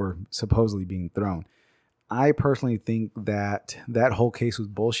jumping or supposedly being thrown. I personally think that whole case was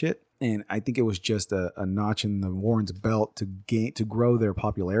bullshit, and I think it was just a notch in the Warrens' belt to grow their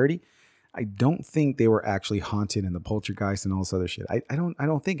popularity. I don't think they were actually haunted in the poltergeist and all this other shit. I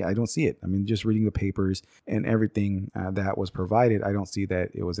don't see it. I mean, just reading the papers and everything that was provided, I don't see that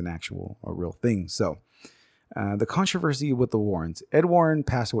it was a real thing. So the controversy with the Warrens. Ed Warren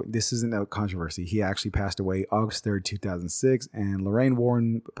passed away. This isn't a controversy. He actually passed away August 3rd, 2006, and Lorraine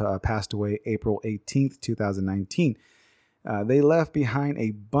Warren passed away April 18th, 2019. They left behind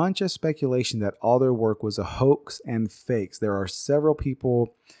a bunch of speculation that all their work was a hoax and fakes. There are several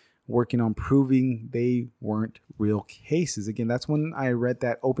people working on proving they weren't real cases. Again, that's when I read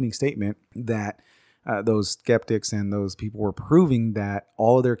that opening statement that those skeptics and those people were proving that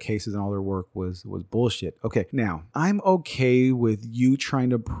all of their cases and all their work was bullshit. Okay, now, I'm okay with you trying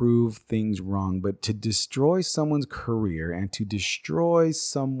to prove things wrong, but to destroy someone's career and to destroy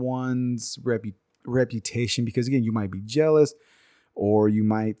someone's reputation, because again, you might be jealous or you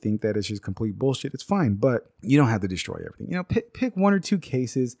might think that it's just complete bullshit, it's fine, but you don't have to destroy everything. Pick 1 or 2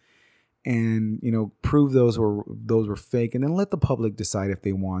 cases and prove those were fake, and then let the public decide if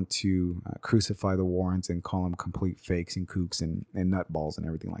they want to crucify the Warrens and call them complete fakes and kooks and nutballs and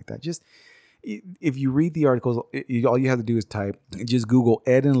everything like that. Just if you read the articles, all you have to do is just Google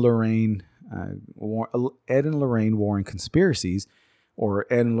Ed and Lorraine Warren conspiracies or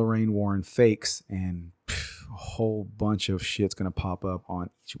Ed and Lorraine Warren fakes, and a whole bunch of shit's going to pop up on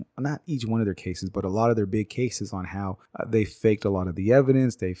not each one of their cases, but a lot of their big cases on how they faked a lot of the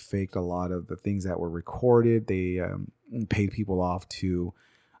evidence. They faked a lot of the things that were recorded. They paid people off to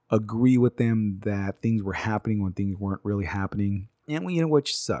agree with them that things were happening when things weren't really happening. And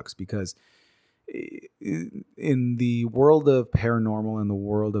which sucks because in the world of paranormal and the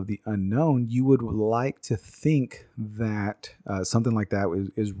world of the unknown, you would like to think that something like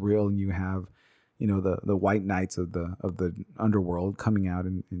that is real, and you have, the white knights of the underworld coming out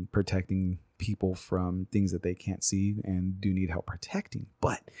and protecting people from things that they can't see and do need help protecting.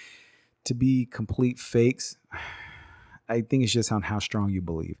 But to be complete fakes, I think it's just on how strong you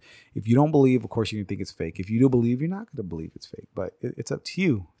believe. If you don't believe, of course, you're going to think it's fake. If you do believe, you're not going to believe it's fake. But it's up to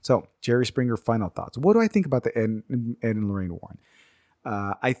you. So, Jerry Springer, final thoughts. What do I think about the Ed and Lorraine Warren?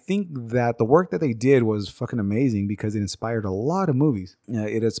 I think that the work that they did was fucking amazing because it inspired a lot of movies.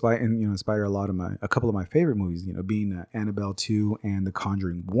 It inspired a couple of my favorite movies. Being Annabelle 2 and The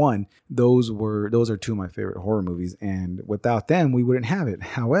Conjuring 1. Those are two of my favorite horror movies, and without them, we wouldn't have it.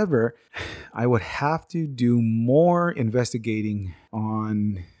 However, I would have to do more investigating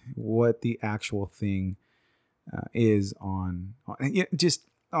on what the actual thing is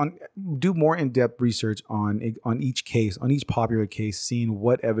do more in-depth research on each case, on each popular case, seeing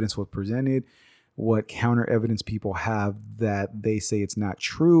what evidence was presented, what counter evidence people have that they say it's not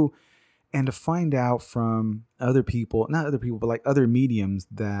true, and to find out from not other people, but like other mediums,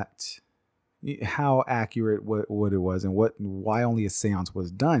 that how accurate what it was and why only a seance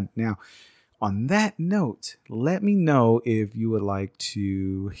was done. Now, on that note, let me know if you would like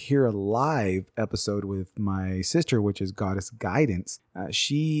to hear a live episode with my sister, which is Goddess Guidance.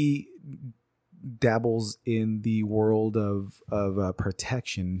 She dabbles in the world of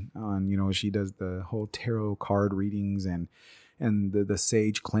protection. She does the whole tarot card readings and the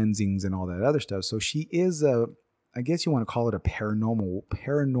sage cleansings and all that other stuff. So she is I guess you want to call it a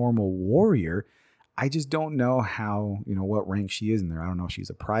paranormal warrior. I just don't know how, what rank she is in there. I don't know if she's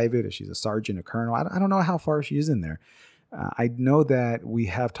a private, if she's a sergeant, a colonel. I don't know how far she is in there. I know that we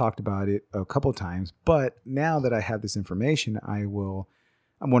have talked about it a couple of times, but now that I have this information, I'm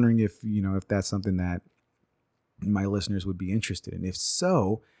wondering if that's something that my listeners would be interested in. If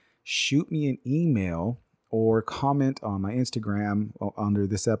so, shoot me an email or comment on my Instagram under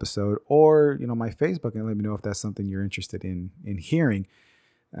this episode, or, my Facebook, and let me know if that's something you're interested in hearing.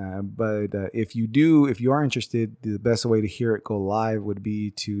 But if you are interested, the best way to hear it go live would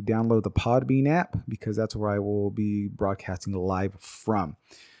be to download the Podbean app, because that's where I will be broadcasting live from.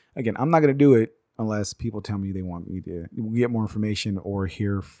 Again, I'm not going to do it unless people tell me they want me to get more information or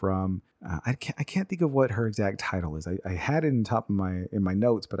hear from. I can't think of what her exact title is. I had it in my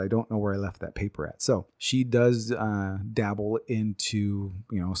notes, but I don't know where I left that paper at. So she does dabble into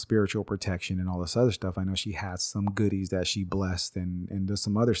spiritual protection and all this other stuff. I know she has some goodies that she blessed and does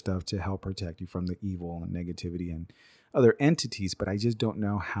some other stuff to help protect you from the evil and negativity and other entities. But I just don't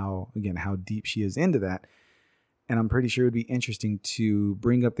know how deep she is into that. And I'm pretty sure it would be interesting to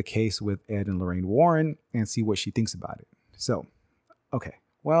bring up the case with Ed and Lorraine Warren and see what she thinks about it. So, okay.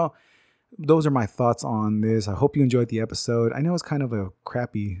 Well, those are my thoughts on this. I hope you enjoyed the episode. I know it's kind of a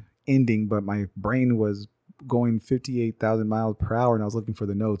crappy ending, but my brain was going 58,000 miles per hour, and I was looking for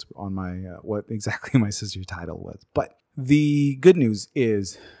the notes on my what exactly my sister's title was. But the good news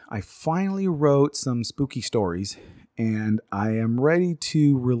is I finally wrote some spooky stories, and I am ready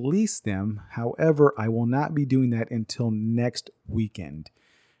to release them. However, I will not be doing that until next weekend.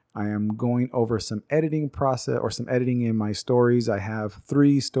 I am going over some editing process or some editing in my stories. I have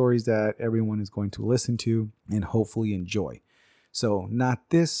 3 stories that everyone is going to listen to and hopefully enjoy. So not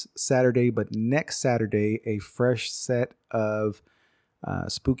this Saturday, but next Saturday, a fresh set of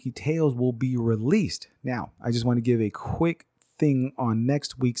spooky tales will be released. Now, I just want to give a quick thing on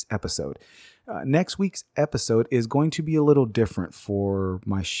next week's episode. Next week's episode is going to be a little different for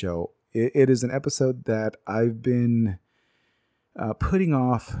my show. It is an episode that I've been putting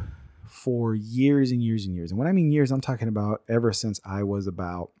off for years and years and years. And when I mean years, I'm talking about ever since I was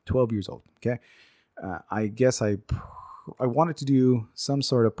about 12 years old. Okay. I guess I wanted to do some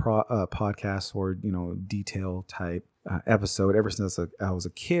sort of podcast or, detail type episode ever since I was a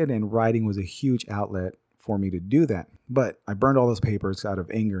kid, and writing was a huge outlet for me to do that. But I burned all those papers out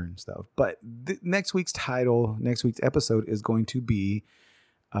of anger and stuff. But next week's episode is going to be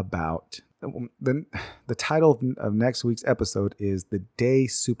about the title of next week's episode is The Day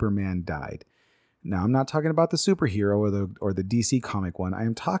Superman Died. Now, I'm not talking about the superhero or the DC comic one. I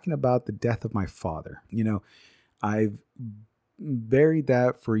am talking about the death of my father. I've buried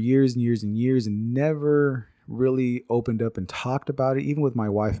that for years and years and years and never really opened up and talked about it, even with my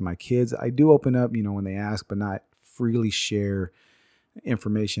wife and my kids. I do open up, when they ask, but not freely share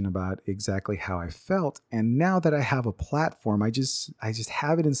information about exactly how I felt. And now that I have a platform, I just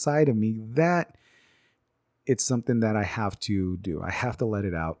have it inside of me that it's something that I have to do. I have to let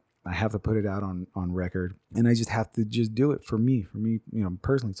it out. I have to put it out on record, and I just have to just do it for me,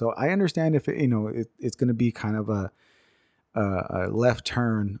 personally. So I understand if it's going to be kind of a left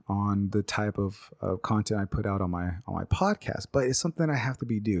turn on the type of content I put out on my podcast, but it's something I have to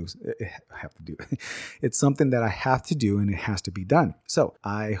do. It's something that I have to do, and it has to be done. So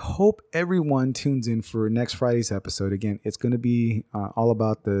I hope everyone tunes in for next Friday's episode. Again, it's going to be all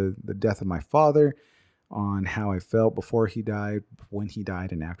about the death of my father, on how I felt before he died, when he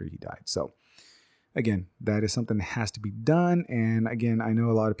died, and after he died. So again, that is something that has to be done. And again, I know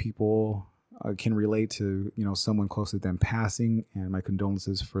a lot of people can relate to, someone close to them passing, and my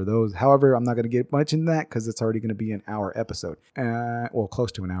condolences for those. However, I'm not going to get much in that because it's already going to be an hour episode.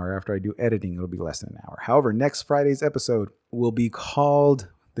 Close to an hour. After I do editing, it'll be less than an hour. However, next Friday's episode will be called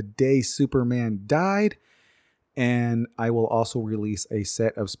The Day Superman Died. And I will also release a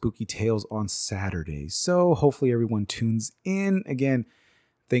set of spooky tales on Saturday. So hopefully everyone tunes in. Again,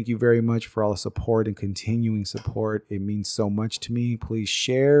 thank you very much for all the support and continuing support. It means so much to me. Please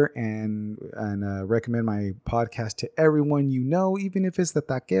share and recommend my podcast to everyone you know, even if it's the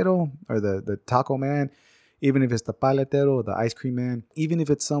taquero or the taco man, even if it's the paletero or the ice cream man, even if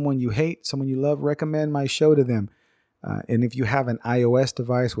it's someone you hate, someone you love, recommend my show to them. And if you have an iOS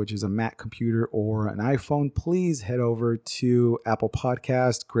device, which is a Mac computer or an iPhone, please head over to Apple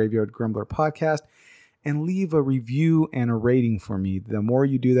Podcast, Graveyard Grumbler Podcast, and leave a review and a rating for me. The more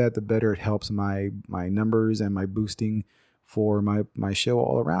you do that, the better it helps my numbers and my boosting for my show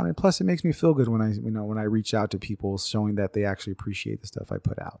all around. And plus, it makes me feel good when I reach out to people, showing that they actually appreciate the stuff I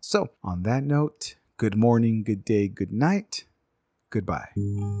put out. So on that note, good morning, good day, good night, goodbye.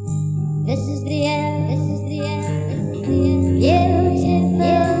 This is the end. This is the end. Beautiful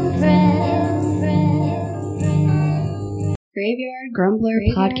friend. Graveyard Grumbler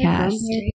Podcast.